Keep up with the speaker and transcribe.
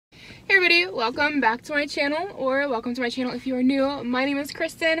welcome back to my channel, or welcome to my channel if you are new. My name is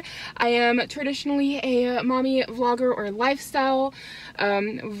Cristin. I am traditionally a mommy vlogger or lifestyle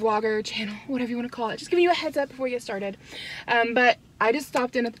vlogger channel, whatever you want to call it. Just giving you a heads up before we get started. But I just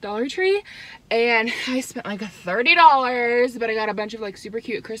stopped in at the Dollar Tree and I spent like $30, but I got a bunch of like super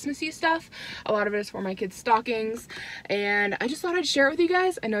cute Christmassy stuff. A lot of it is for my kids' stockings, and I just thought I'd share it with you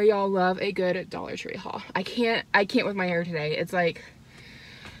guys. I know y'all love a good Dollar Tree haul. I can't with my hair today. It's like,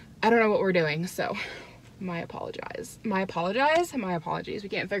 I don't know what we're doing, so my apologies. We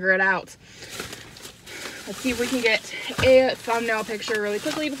can't figure it out. Let's see if we can get a thumbnail picture really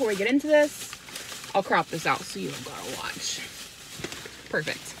quickly before we get into this. I'll crop this out so you don't gotta watch.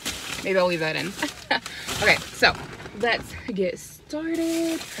 Perfect. Maybe I'll leave that in. Okay, so let's get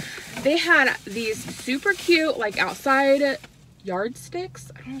started. They had these super cute, like, outside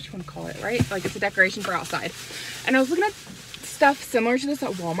yardsticks. I don't know what you want to call it, right? Like, it's a decoration for outside. And I was looking at stuff similar to this at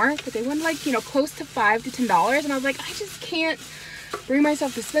Walmart, but they went like, you know, close to $5 to $10, and I was like, I just can't bring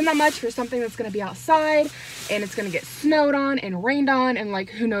myself to spend that much for something that's going to be outside and it's going to get snowed on and rained on, and like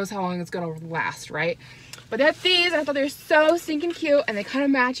who knows how long it's going to last, right? But they have these, and I thought they were so stinking cute, and they kind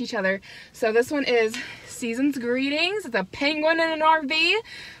of match each other. So this one is Season's Greetings. It's a penguin in an RV.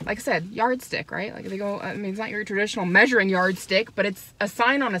 Like I said, yardstick, right? Like they go, I mean, it's not your traditional measuring yardstick, but it's a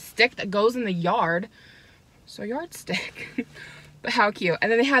sign on a stick that goes in the yard. So yardstick. But how cute.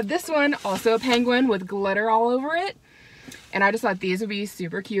 And then they had this one, also a penguin with glitter all over it. And I just thought these would be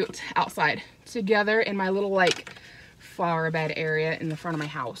super cute outside together in my little like flower bed area in the front of my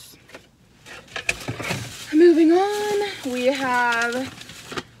house. Moving on, we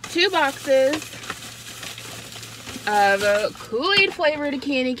have 2 boxes of Kool-Aid flavored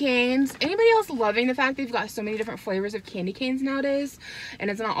candy canes. Anybody else loving the fact they've got so many different flavors of candy canes nowadays? And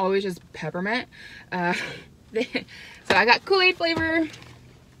it's not always just peppermint. So I got Kool-Aid flavor.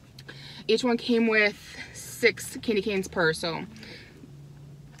 Each one came with 6 candy canes per, so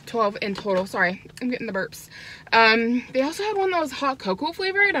 12 in total. Sorry, I'm getting the burps. They also had one that was hot cocoa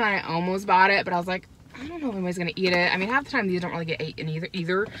flavored, and I almost bought it, but I was like, I don't know if anybody's gonna eat it. I mean, half the time these don't really get ate in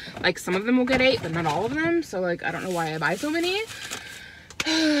either. Like, some of them will get ate, but not all of them. So like, I don't know why I buy so many.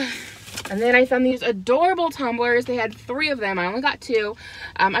 And then I found these adorable tumblers. They had 3 of them. I only got 2.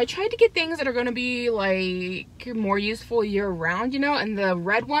 I tried to get things that are going to be like more useful year round, you know, and the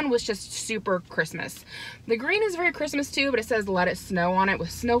red one was just super Christmas. The green is very Christmas too, but it says let it snow on it with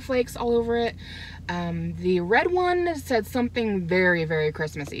snowflakes all over it. The red one said something very, very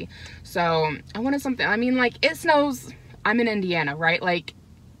Christmassy. So I wanted something, I mean, like, it snows, I'm in Indiana, right? Like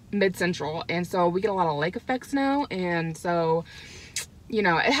mid-central. And so we get a lot of lake effect snow. And so, you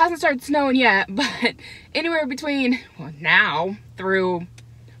know, it hasn't started snowing yet, but anywhere between, well, now through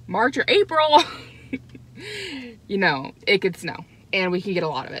March or April, you know, it could snow and we can get a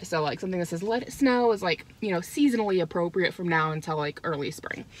lot of it. So like something that says let it snow is like, you know, seasonally appropriate from now until like early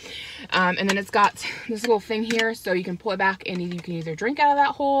spring. And then it's got this little thing here, so you can pull it back and you can either drink out of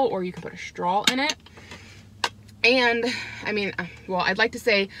that hole or you can put a straw in it. And I mean, well, I'd like to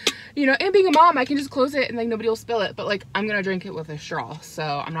say, you know, and being a mom, I can just close it and like nobody will spill it, but like I'm gonna drink it with a straw, so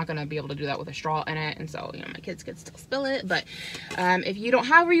I'm not gonna be able to do that with a straw in it. And so, you know, my kids could still spill it. But if you don't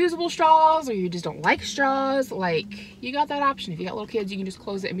have reusable straws, or you just don't like straws, like, you got that option. If you got little kids, you can just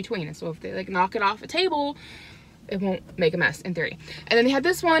close it in between, and so if they like knock it off a table, it won't make a mess in theory. And then they had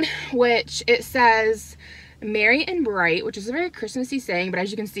this one, which it says Merry and Bright, which is a very Christmassy saying, but as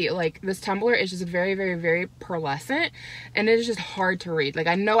you can see, like, this tumbler is just very, very, very pearlescent, and it is just hard to read. Like,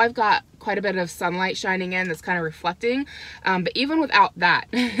 I know I've got quite a bit of sunlight shining in that's kind of reflecting, but even without that,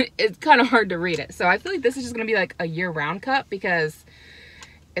 it's kind of hard to read it. So I feel like this is just gonna be like a year-round cup because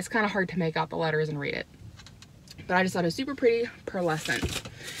it's kind of hard to make out the letters and read it. But I just thought it was super pretty pearlescent.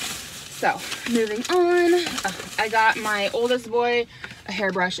 So, moving on, I got my oldest boy a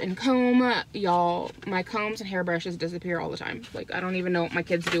hairbrush and comb. Y'all, my combs and hairbrushes disappear all the time. Like, I don't even know what my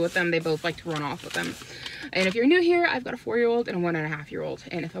kids do with them. They both like to run off with them. And if you're new here, I've got a 4-year-old and a 1.5-year-old.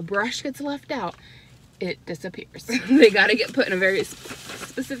 And if a brush gets left out, it disappears. They gotta get put in a very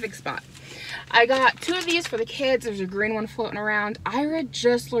specific spot. I got 2 of these for the kids. There's a green one floating around. Ira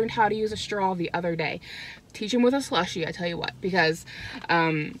just learned how to use a straw the other day. Teach him with a slushie, I tell you what, because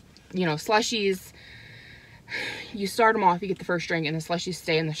you know, slushies, you start them off, you get the first drink, and the slushies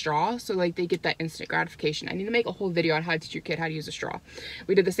stay in the straw, so like they get that instant gratification. I need to make a whole video on how to teach your kid how to use a straw.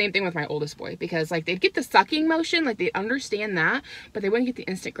 We did the same thing with my oldest boy, because like they'd get the sucking motion, like they'd understand that, but they wouldn't get the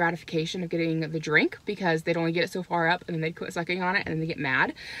instant gratification of getting the drink because they'd only get it so far up, and then they'd quit sucking on it and then they get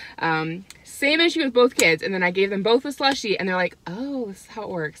mad. Same issue with both kids. And then I gave them both a slushie, and they're like, oh, this is how it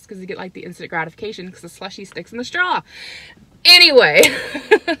works, because they get like the instant gratification because the slushie sticks in the straw. Anyway,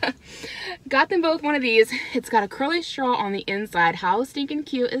 got them both one of these. It's got a curly straw on the inside. How stinking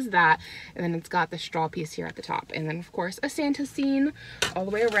cute is that? And then it's got the straw piece here at the top. And then of course a Santa scene all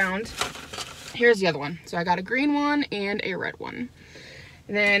the way around. Here's the other one. So I got a green one and a red one.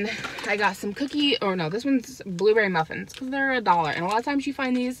 And then I got some this one's blueberry muffins because they're $1. And a lot of times you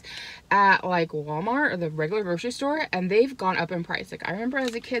find these at like Walmart or the regular grocery store, and they've gone up in price. Like I remember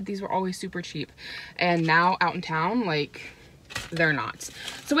as a kid, these were always super cheap. And now out in town, like they're not.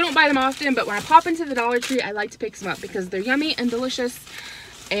 So we don't buy them often, but when I pop into the Dollar Tree, I like to pick some up because they're yummy and delicious.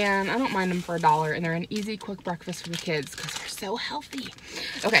 And I don't mind them for $1, and they're an easy, quick breakfast for the kids because they're so healthy.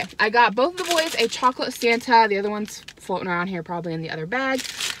 Okay, I got both of the boys a chocolate Santa. The other one's floating around here probably in the other bag.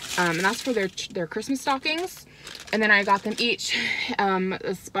 And that's for their Christmas stockings. And then I got them each a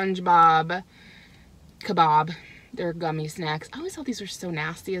SpongeBob kebab. They're gummy snacks. I always thought these were so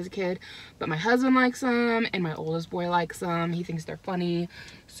nasty as a kid, but my husband likes them and my oldest boy likes them. He thinks they're funny.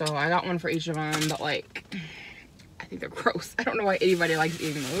 So I got one for each of them, but like, I think they're gross. I don't know why anybody likes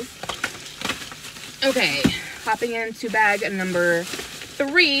eating those. Okay, hopping into bag number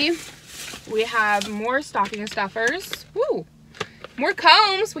 3. We have more stocking stuffers. Woo! More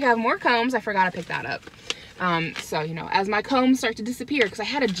combs. We have more combs. I forgot to pick that up. So, you know, as my combs start to disappear, because I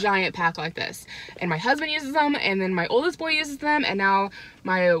had a giant pack like this, and my husband uses them, and then my oldest boy uses them, and now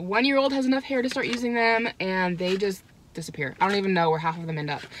my 1-year-old has enough hair to start using them, and they just disappear. I don't even know where half of them end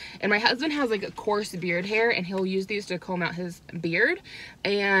up. And my husband has like a coarse beard hair, and he'll use these to comb out his beard,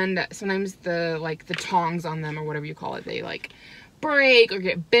 and sometimes the tongs on them, or whatever you call it, they like break or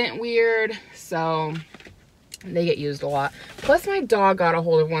get bent weird, so they get used a lot. Plus my dog got a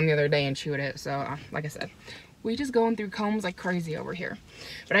hold of one the other day and chewed it, so like I said, we just going through combs like crazy over here.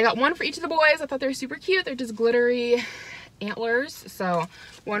 But I got one for each of the boys. I thought they were super cute. They're just glittery antlers, so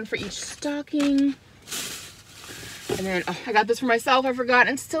one for each stocking. And then I got this for myself. I forgot,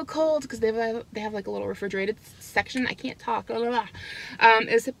 and it's still cold because they have like a little refrigerated section. I can't talk.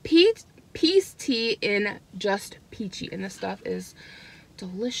 It's a peace tea in just peachy, and this stuff is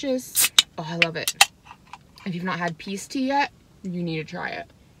delicious. Oh, I love it. If you've not had peace tea yet, you need to try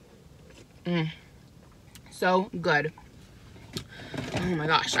it. So good. Oh my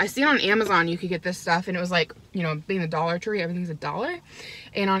gosh. I see on Amazon you could get this stuff, and it was like, you know, being the Dollar Tree, everything's $1.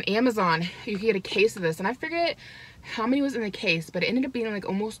 And on Amazon, you could get a case of this, and I forget how many was in the case, but it ended up being like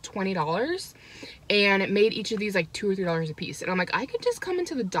almost $20, and it made each of these like $2 or $3 a piece. And I'm like, I could just come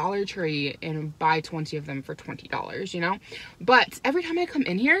into the Dollar Tree and buy 20 of them for $20, you know? But every time I come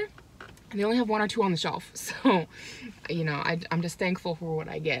in here, they only have 1 or 2 on the shelf. So, you know, I'm just thankful for what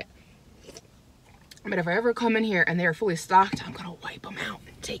I get. But if I ever come in here and they're fully stocked, I'm gonna wipe them out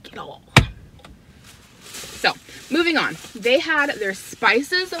and take it all. So, moving on. They had their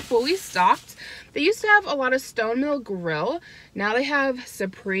spices fully stocked. They used to have a lot of Stone Mill Grill. Now they have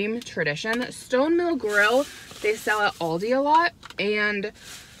Supreme Tradition. Stone Mill Grill, they sell at Aldi a lot, and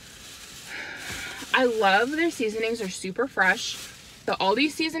I love their seasonings. They're super fresh. The Aldi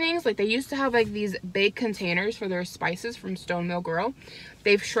seasonings, like they used to have like these big containers for their spices from Stone Mill Grill.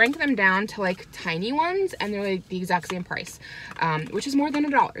 They've shrank them down to like tiny ones, and they're like the exact same price, which is more than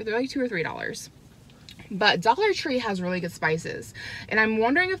 $1. They're like $2 or $3. But Dollar Tree has really good spices. And I'm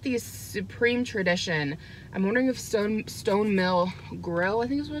wondering if these Supreme Tradition, I'm wondering if Stone Mill Grill, I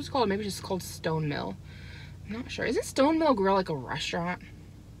think is what it's called. Maybe it's just called Stone Mill. I'm not sure. Isn't Stone Mill Grill like a restaurant?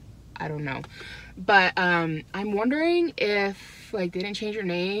 I don't know. But I'm wondering if like they didn't change their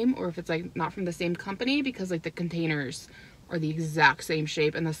name, or if it's like not from the same company, because like the containers are the exact same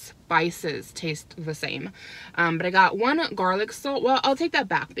shape and the spices taste the same. But I got 1 garlic salt. Well, I'll take that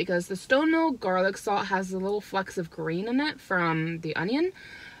back, because the Stone Mill garlic salt has a little flecks of green in it from the onion.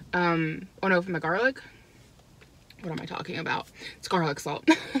 Oh no, from the garlic. What am I talking about? It's garlic salt.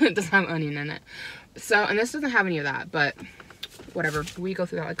 It doesn't have onion in it. So, and this doesn't have any of that, but whatever, we go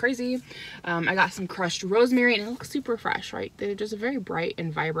through that like crazy. I got some crushed rosemary, and it looks super fresh, right? They're just very bright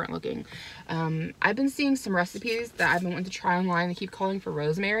and vibrant looking. I've been seeing some recipes that I've been wanting to try online. They keep calling for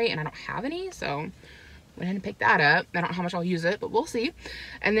rosemary, and I don't have any, so I went ahead and picked that up. I don't know how much I'll use it, but we'll see.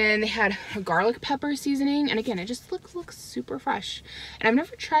 And then they had a garlic pepper seasoning, and again, it just looks super fresh. And I've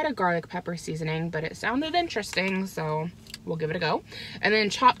never tried a garlic pepper seasoning, but it sounded interesting, so we'll give it a go. And then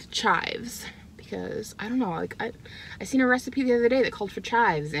chopped chives, because I don't know, like I seen a recipe the other day that called for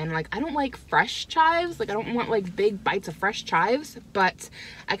chives, and like I don't like fresh chives, like I don't want like big bites of fresh chives, but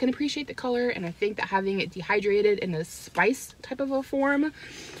I can appreciate the color, and I think that having it dehydrated in a spice type of a form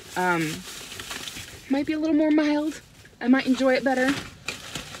might be a little more mild. I might enjoy it better.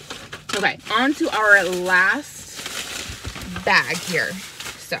 Okay, on to our last bag here.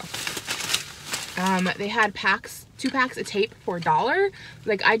 So they had packs 2 packs of tape for $1.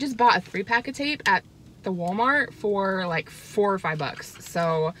 Like, I just bought a 3-pack of tape at the Walmart for like $4 or $5.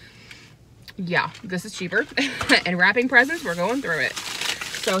 So yeah, this is cheaper. And wrapping presents, we're going through it.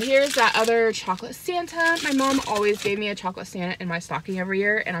 So here's that other chocolate Santa. My mom always gave me a chocolate Santa in my stocking every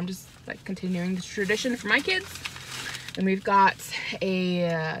year, and I'm just like continuing this tradition for my kids. And we've got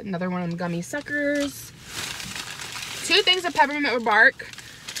another one of them gummy suckers. 2 things of peppermint bark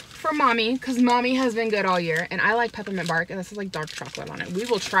for mommy, because mommy has been good all year, and I like peppermint bark, and this is like dark chocolate on it. We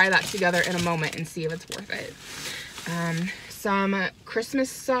will try that together in a moment and see if it's worth it. Some Christmas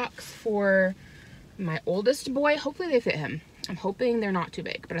socks for my oldest boy. Hopefully they fit him. I'm hoping they're not too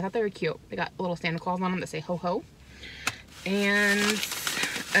big, but I thought they were cute. They got little Santa Claus on them that say ho ho. And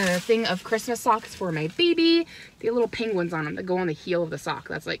a thing of Christmas socks for my baby. They have little penguins on them that go on the heel of the sock.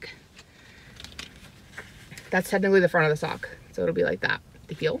 That's technically the front of the sock. So it'll be like that,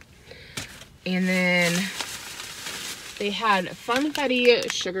 the heel. And then they had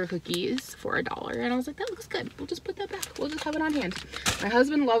Funfetti sugar cookies for $1. And I was like, that looks good. We'll just put that back. We'll just have it on hand. My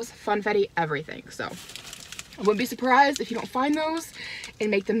husband loves Funfetti everything, so I wouldn't be surprised if you don't find those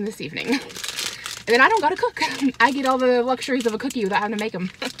and make them this evening. And then I don't gotta cook. I get all the luxuries of a cookie without having to make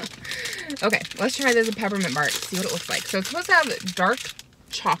them. Okay, let's try this in peppermint bark, see what it looks like. So it's supposed to have dark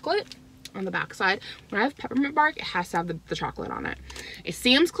chocolate on the back side. When I have peppermint bark, it has to have the chocolate on it. A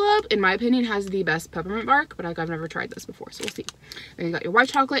Sam's Club, in my opinion, has the best peppermint bark, but I've never tried this before, so we'll see. Then you got your white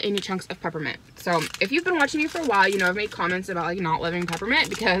chocolate and your chunks of peppermint. So if you've been watching me for a while, you know I've made comments about like not loving peppermint,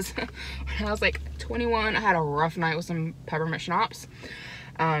 because when I was like 21, I had a rough night with some peppermint schnapps.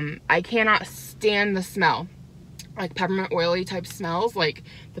 I cannot stand the smell, like peppermint oily type smells, like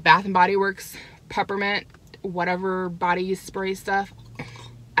the Bath and Body Works peppermint whatever body spray stuff.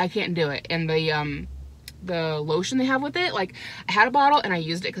 I can't do it. And the lotion they have with it, like I had a bottle and I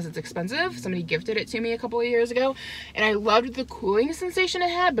used it because it's expensive. Somebody gifted it to me a couple of years ago, and I loved the cooling sensation it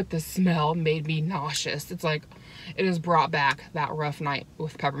had, but the smell made me nauseous. It's like it has brought back that rough night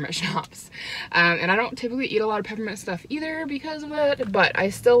with peppermint schnapps. And I don't typically eat a lot of peppermint stuff either because of it, but I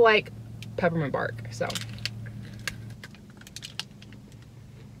still like peppermint bark, so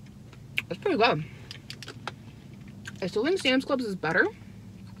it's pretty good. I still think Sam's Club's is better,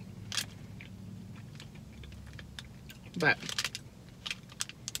 but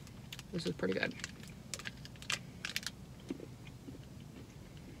this is pretty good.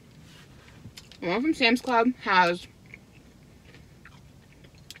 The one from Sam's Club has,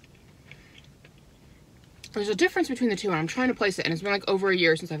 there's a difference between the two, and I'm trying to place it, and it's been like over a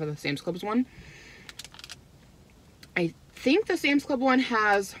year since I've had the Sam's Club's one. I think the Sam's Club one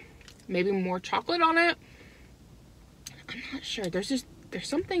has maybe more chocolate on it. I'm not sure. There's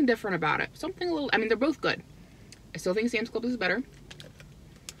something different about it. Something a little, I mean, they're both good. I still think Sam's Club is better.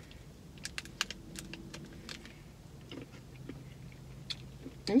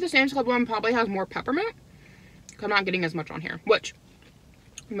 I think the Sam's Club one probably has more peppermint. I'm not getting as much on here, which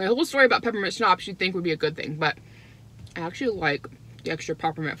my whole story about peppermint schnapps you'd think would be a good thing, but I actually like the extra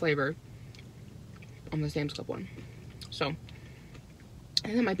peppermint flavor on the Sam's Club one. So I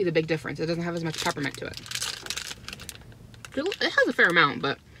think that might be the big difference. It doesn't have as much peppermint to it. It has a fair amount,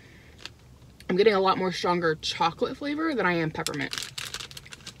 but I'm getting a lot more stronger chocolate flavor than I am peppermint.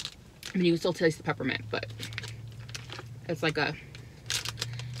 I mean, you can still taste the peppermint, but it's like a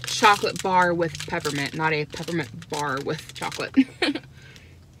chocolate bar with peppermint, not a peppermint bar with chocolate.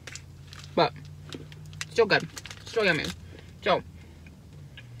 But still good, still yummy. So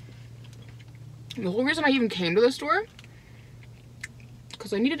the whole reason I even came to the store,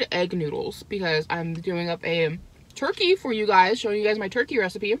 because I needed egg noodles, because I'm doing up a turkey for you guys, showing you guys my turkey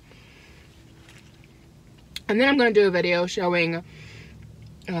recipe. And then I'm going to do a video showing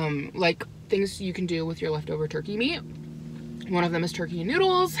like things you can do with your leftover turkey meat. One of them is turkey and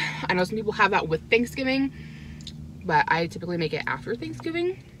noodles. I know some people have that with Thanksgiving, but I typically make it after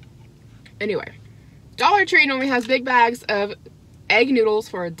Thanksgiving. Anyway, Dollar Tree normally has big bags of egg noodles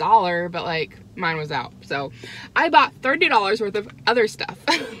for $1, but like mine was out. So I bought $30 worth of other stuff.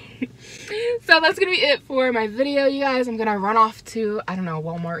 So that's gonna be it for my video, you guys. I'm gonna run off to, I don't know,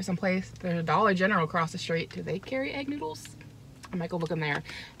 Walmart or someplace. There's a Dollar General across the street. Do they carry egg noodles? I might go look in there.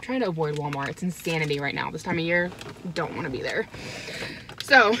 I'm trying to avoid Walmart. It's insanity right now. This time of year, don't want to be there.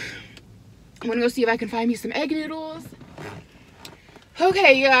 So I'm gonna go see if I can find me some egg noodles.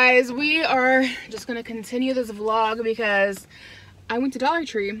 Okay, you guys, we are just gonna continue this vlog because I went to Dollar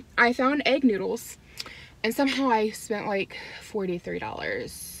Tree. I found egg noodles, and somehow I spent like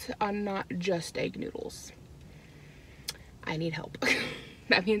 $43 on not just egg noodles. I need help.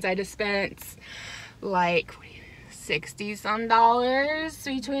 That means I just spent like 60 some dollars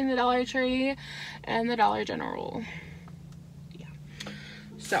between the Dollar Tree and the Dollar General. Yeah.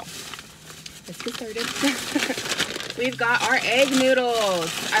 So, let's get started. We've got our egg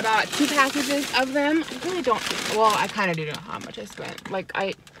noodles. I bought 2 packages of them. I really don't, well, I kind of do know how much I spent. Like,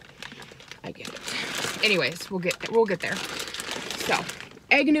 I get it. Anyways, we'll get there. So,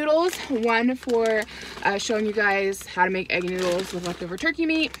 egg noodles, one for showing you guys how to make egg noodles with leftover turkey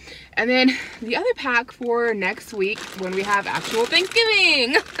meat, and then the other pack for next week when we have actual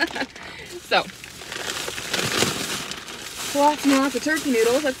Thanksgiving. So, lots and lots of turkey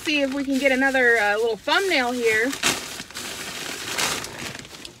noodles. Let's see if we can get another little thumbnail here.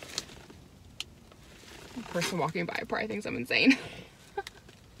 The person walking by probably thinks I'm insane.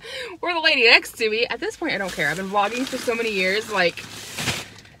 Or the lady next to me. At this point, I don't care. I've been vlogging for so many years, like,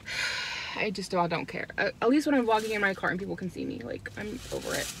 I just about don't care. At least when I'm vlogging in my car and people can see me, like, I'm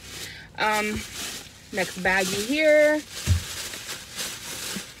over it. Next baggie here.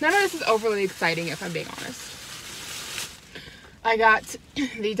 None of this is overly exciting, if I'm being honest. I got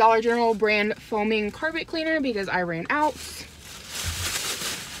the Dollar General brand foaming carpet cleaner because I ran out.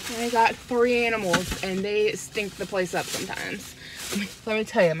 And I got 3 animals, and they stink the place up sometimes. Let me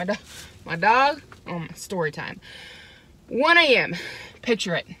tell you, my dog, oh, story time. 1 a.m.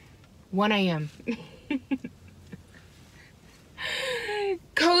 Picture it. 1 a.m.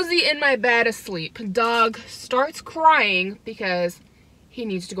 Cozy in my bed asleep. Dog starts crying because he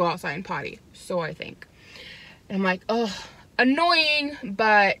needs to go outside and potty. So I think. And I'm like, oh, annoying,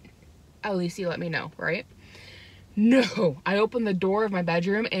 but at least he let me know, right? No. I open the door of my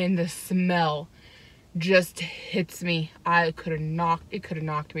bedroom and the smell just hits me. It could have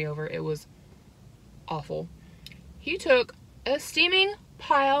knocked me over. It was awful. He took a steaming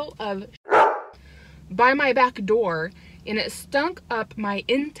pile of by my back door and it stunk up my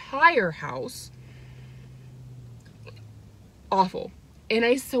entire house. Awful. And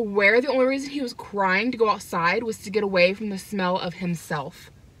I swear the only reason he was crying to go outside was to get away from the smell of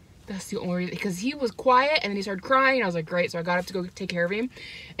himself. That's the only reason, because he was quiet and then he started crying and I was like, great. So I got up to go take care of him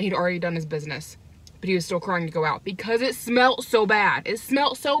and he'd already done his business, but he was still crying to go out because it smelled so bad. It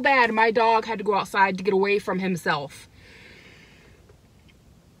smelled so bad. My dog had to go outside to get away from himself.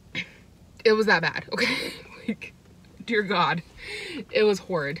 It was that bad, okay? Like, dear God, it was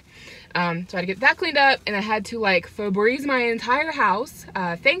horrid. So I had to get that cleaned up, and I had to like Febreze my entire house.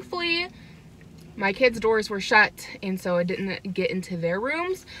 Thankfully, my kids' doors were shut, and so I didn't get into their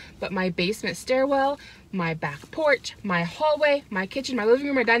rooms, but my basement stairwell, my back porch, my hallway, my kitchen, my living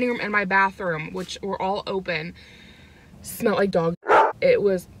room, my dining room, and my bathroom, which were all open, smelled like dog. It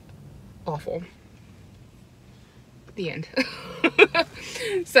was awful. The end.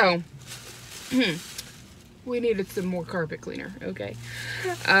 So, we needed some more carpet cleaner, okay?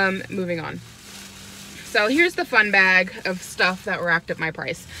 Moving on. So here's the fun bag of stuff that racked up my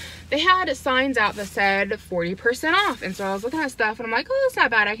price. They had signs out that said 40% off, and so I was looking at stuff and I'm like, oh, that's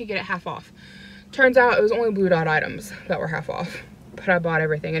not bad, I could get it half off. Turns out it was only Blue Dot items that were half off, but I bought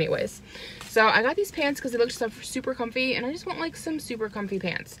everything anyways. So I got these pants because they looked super comfy, and I just want like some super comfy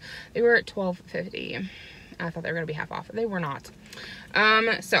pants. They were at $12.50. I thought they were gonna be half off. They were not.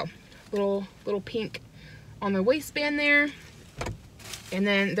 So little pink on the waistband there, and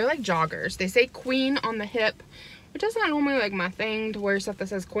then they're like joggers. They say Queen on the hip, which is not normally like my thing to wear stuff that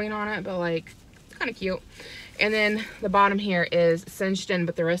says Queen on it, but like it's kind of cute. And then the bottom here is cinched in,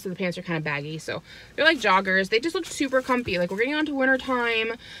 but the rest of the pants are kind of baggy. So they're like joggers. They just look super comfy. Like, we're getting on to winter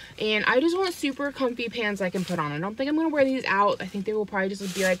time, and I just want super comfy pants I can put on. I don't think I'm gonna wear these out. I think they will probably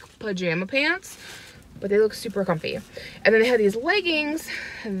just be like pajama pants, but they look super comfy. And then they had these leggings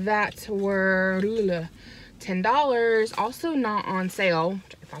that were $10, also not on sale,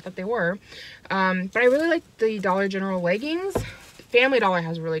 which I thought that they were. But I really like the Dollar General leggings. Family Dollar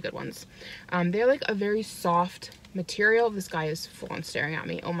has really good ones. They're like a very soft material. This guy is full on staring at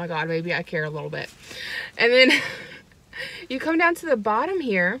me. Oh my God, maybe I care a little bit. And then you come down to the bottom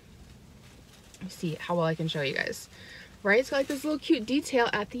here. Let me see how well I can show you guys. Right, it's got like this little cute detail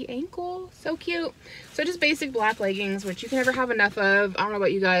at the ankle. So cute. So just basic black leggings, which you can never have enough of. I don't know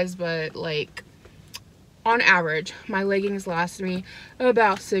about you guys, but like on average, my leggings last me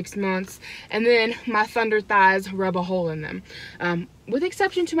about 6 months, and then my thunder thighs rub a hole in them. With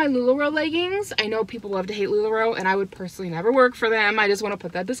exception to my LuLaRoe leggings. I know people love to hate LuLaRoe, and I would personally never work for them. I just want to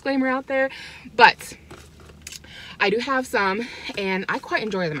put that disclaimer out there. But I do have some, and I quite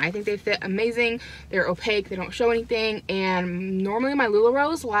enjoy them. I think they fit amazing. They're opaque, they don't show anything, and normally my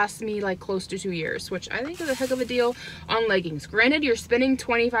LuLaRoes last me like close to 2 years, which I think is a heck of a deal on leggings. Granted, you're spending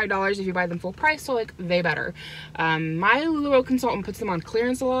 $25 if you buy them full price, so like they better. My LuLaRoe consultant puts them on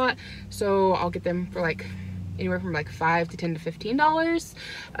clearance a lot, so I'll get them for like anywhere from like $5 to $10 to $15.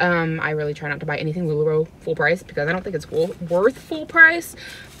 I really try not to buy anything Lululemon full price because I don't think it's worth full price,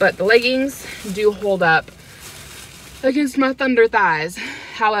 but the leggings do hold up against my thunder thighs.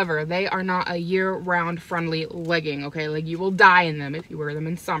 However, they are not a year-round friendly legging, okay? Like, you will die in them if you wear them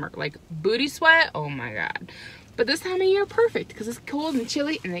in summer. Like, booty sweat, oh my god. But this time of year, perfect, because it's cold and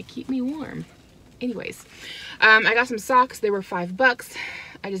chilly and they keep me warm. Anyways, I got some socks. They were $5.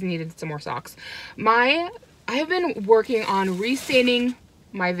 I just needed some more socks. I have been working on restaining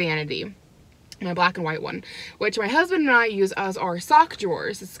my vanity, my black and white one, which my husband and I use as our sock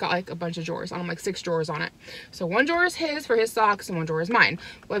drawers. It's got like a bunch of drawers on them, like 6 drawers on it. So one drawer is his for his socks and one drawer is mine.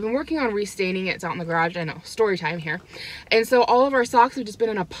 Well, I've been working on restaining it. It's out in the garage. I know, story time here. And so all of our socks have just been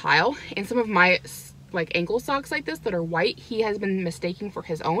in a pile, and some of my like ankle socks like this that are white, he has been mistaking for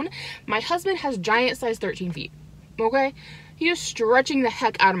his own. My husband has giant size 13 feet. Okay? He is stretching the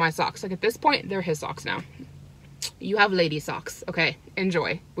heck out of my socks. Like, at this point, they're his socks now. You have lady socks. Okay,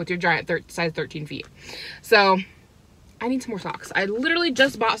 enjoy with your giant size 13 feet. So I need some more socks. I literally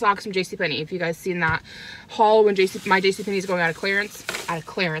just bought socks from JCPenney. If you guys seen that haul when my JCPenney is going out of clearance,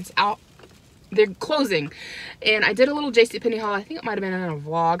 they're closing. And I did a little JCPenney haul. I think it might have been in a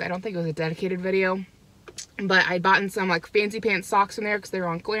vlog. I don't think it was a dedicated video. But I'd bought some like fancy pants socks in there because they were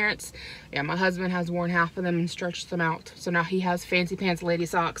on clearance. Yeah, my husband has worn half of them and stretched them out. So now he has fancy pants lady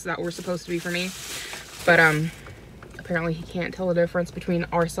socks that were supposed to be for me. But apparently he can't tell the difference between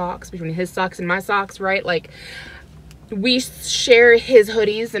our socks, between his socks and my socks, right? Like, we share his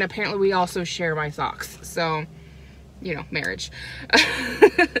hoodies and apparently we also share my socks. So, you know, marriage.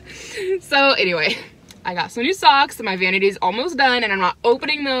 So anyway, I got some new socks and my vanity is almost done, and I'm not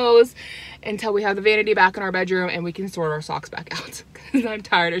opening those until we have the vanity back in our bedroom and we can sort our socks back out because I'm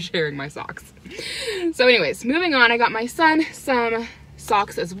tired of sharing my socks. So anyways, moving on, I got my son some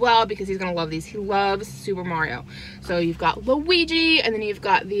socks as well because he's gonna love these. He loves Super Mario. So you've got Luigi, and then you've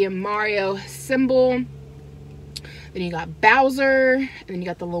got the Mario symbol, then you got Bowser, and then you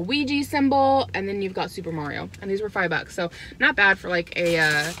got the Luigi symbol, and then you've got Super Mario. And these were $5, so not bad for like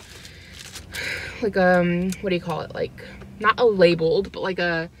a what do you call it, like not a labeled but like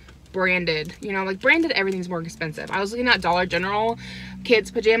a branded, you know, like branded everything's more expensive. I was looking at Dollar General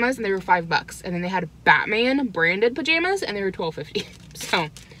kids pajamas and they were $5, and then they had Batman branded pajamas and they were $12.50. So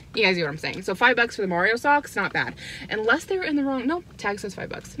you guys see what I'm saying. So $5 for the Mario socks, not bad, unless they were in the wrong, no, tag says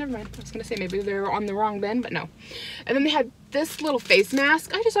 $5. Never mind, I was gonna say maybe they were on the wrong bin, but no. And then they had this little face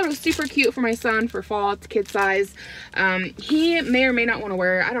mask. I just thought it was super cute for my son for fall. It's kid size. He may or may not want to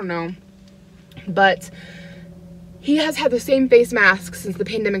wear it, I don't know, but he has had the same face mask since the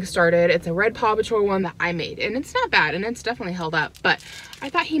pandemic started. It's a red Paw Patrol one that I made, and it's not bad, and it's definitely held up, but I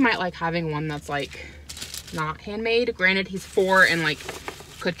thought he might like having one that's like not handmade. Granted, he's 4 and like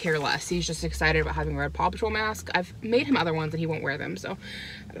could care less. He's just excited about having a red Paw Patrol mask. I've made him other ones and he won't wear them, so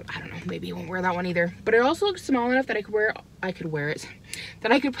I don't know, maybe he won't wear that one either. But it also looks small enough that I could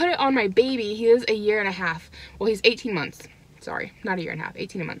put it on my baby. He is a year and a half. Well, he's 18 months. Sorry, not a year and a half,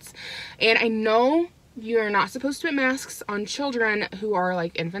 18 months. And I know you're not supposed to put masks on children who are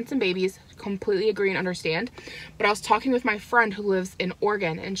like infants and babies. Completely agree and understand. But I was talking with my friend who lives in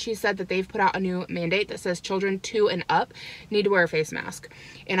Oregon, and she said that they've put out a new mandate that says children 2 and up need to wear a face mask.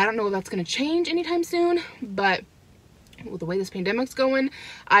 And I don't know if that's going to change anytime soon, but with the way this pandemic's going,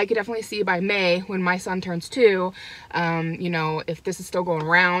 I could definitely see by May when my son turns 2, you know, if this is still going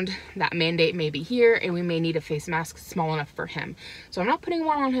around, that mandate may be here and we may need a face mask small enough for him. So I'm not putting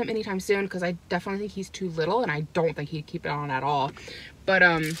one on him anytime soon because I definitely think he's too little, and I don't think he'd keep it on at all. But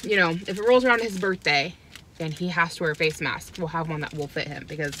you know, if it rolls around his birthday, then he has to wear a face mask. We'll have one that will fit him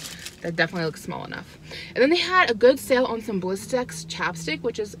because that definitely looks small enough. And then they had a good sale on some Blistex chapstick,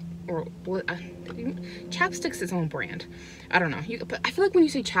 which is, chapstick's its own brand. I don't know. But I feel like when you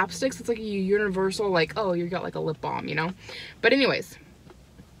say chapsticks, it's like a universal, like, oh, you got like a lip balm, you know? But anyways,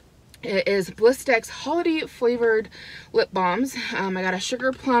 it is Blistex holiday flavored lip balms. I got a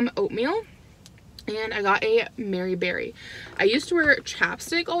sugar plum oatmeal, and I got a Mary Berry. I used to wear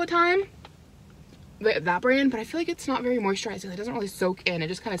chapstick all the time, that brand, but I feel like it's not very moisturizing. It doesn't really soak in. It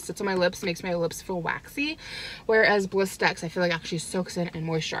just kind of sits on my lips, makes my lips feel waxy, whereas Blistex I feel like actually soaks in and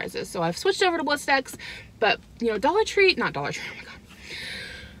moisturizes. So I've switched over to Blistex, but you know, Dollar Tree, oh my god,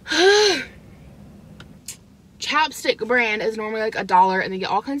 chapstick brand is normally like $1, and they get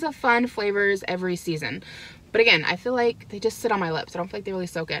all kinds of fun flavors every season. But again, I feel like they just sit on my lips. I don't feel like they really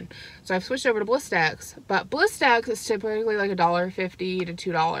soak in. So I've switched over to Blistex. But Blistex is typically like $1.50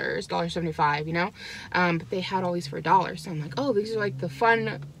 to $2, $1.75, you know? But they had all these for $1. So I'm like, oh, these are like the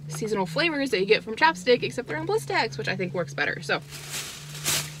fun seasonal flavors that you get from chapstick, except they're on Blistex, which I think works better. So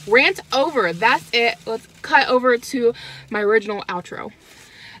rant over. That's it. Let's cut over to my original outro.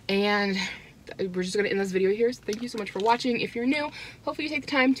 And we're just going to end this video here. So thank you so much for watching. If you're new, hopefully you take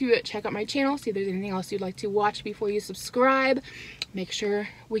the time to check out my channel, see if there's anything else you'd like to watch before you subscribe. Make sure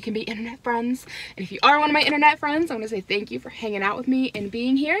we can be internet friends. And if you are one of my internet friends, I want to say thank you for hanging out with me and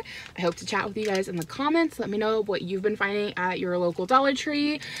being here. I hope to chat with you guys in the comments. Let me know what you've been finding at your local Dollar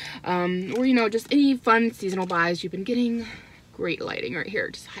Tree, or, you know, just any fun seasonal buys you've been getting. Great lighting right here.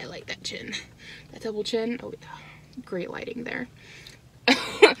 Just highlight that chin, that double chin. Oh yeah, great lighting there.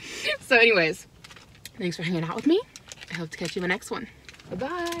 So anyways, thanks for hanging out with me. I hope to catch you in the next one.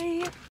 Bye-bye.